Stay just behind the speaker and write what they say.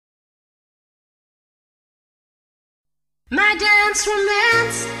My dance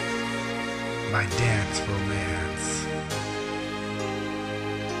romance. My dance romance.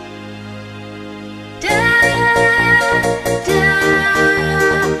 Da, da, da,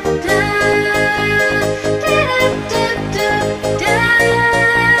 da, da, da,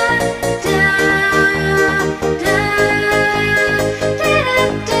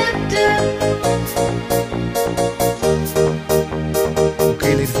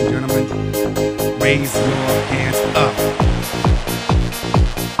 Okay, ladies and gentlemen, raise your hands up.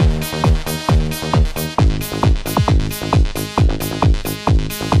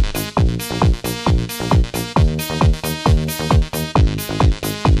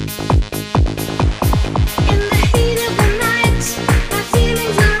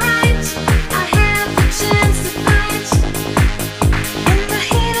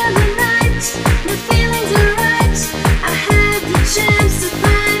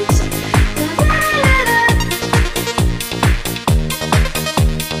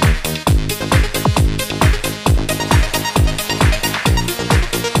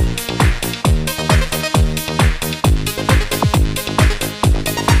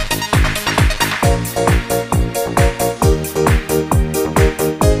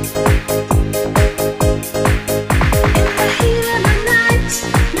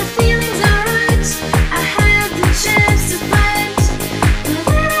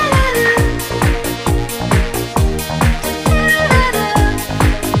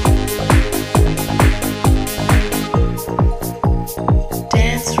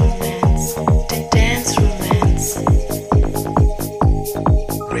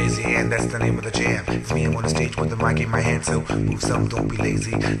 That's the name of the jam. It's me, I'm on the stage with the mic in my hand. So move some, don't be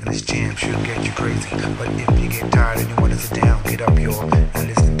lazy. And this jam should get you crazy. But if you get tired and you want to sit down, get up, y'all, and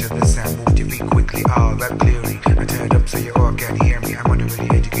listen to the sound. Move your feet quickly, all rap clearly. I turn it up so you all can hear me. I'm under really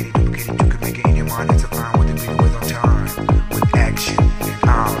educated, duplicated. You can make it in your mind. It's a fine with the beat with on time. With action, and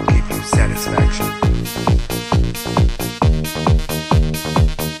I'll give you satisfaction.